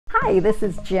Hi, this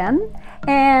is Jen,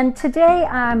 and today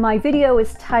my video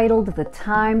is titled "The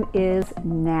Time Is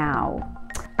Now."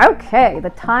 Okay,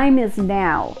 the time is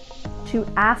now to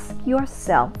ask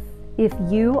yourself if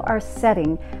you are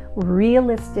setting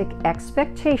realistic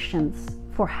expectations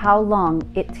for how long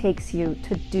it takes you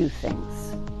to do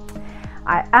things.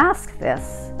 I ask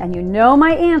this, and you know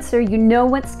my answer, you know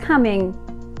what's coming: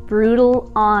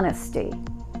 brutal honesty.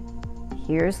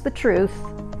 Here's the truth.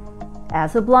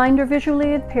 As a blind or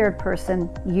visually impaired person,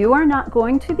 you are not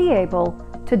going to be able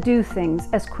to do things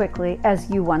as quickly as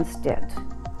you once did,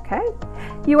 okay?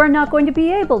 You are not going to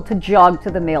be able to jog to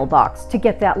the mailbox to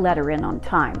get that letter in on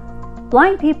time.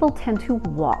 Blind people tend to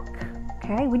walk,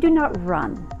 okay? We do not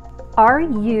run. Are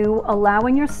you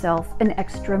allowing yourself an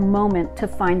extra moment to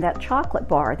find that chocolate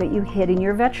bar that you hid in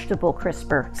your vegetable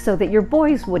crisper so that your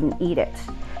boys wouldn't eat it?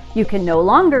 You can no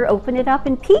longer open it up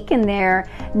and peek in there.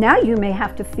 Now you may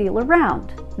have to feel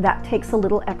around. That takes a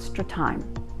little extra time.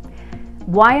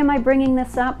 Why am I bringing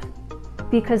this up?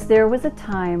 Because there was a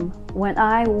time when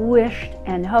I wished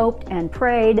and hoped and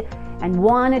prayed and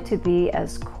wanted to be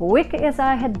as quick as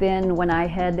I had been when I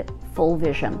had full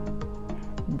vision.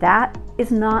 That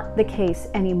is not the case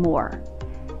anymore.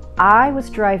 I was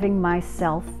driving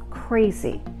myself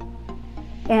crazy.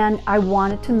 And I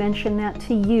wanted to mention that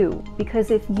to you,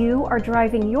 because if you are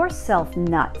driving yourself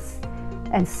nuts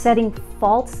and setting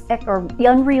false or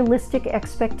unrealistic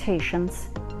expectations,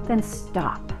 then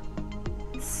stop.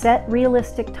 Set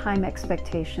realistic time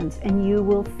expectations and you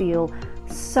will feel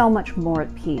so much more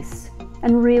at peace.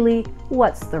 And really,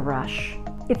 what's the rush?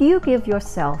 If you give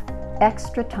yourself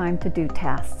extra time to do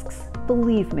tasks,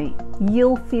 believe me,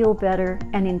 you'll feel better,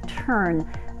 and in turn,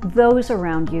 those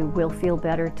around you will feel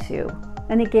better too.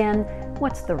 And again,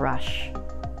 what's the rush?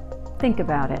 Think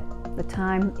about it. The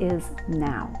time is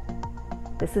now.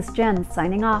 This is Jen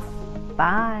signing off.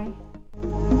 Bye.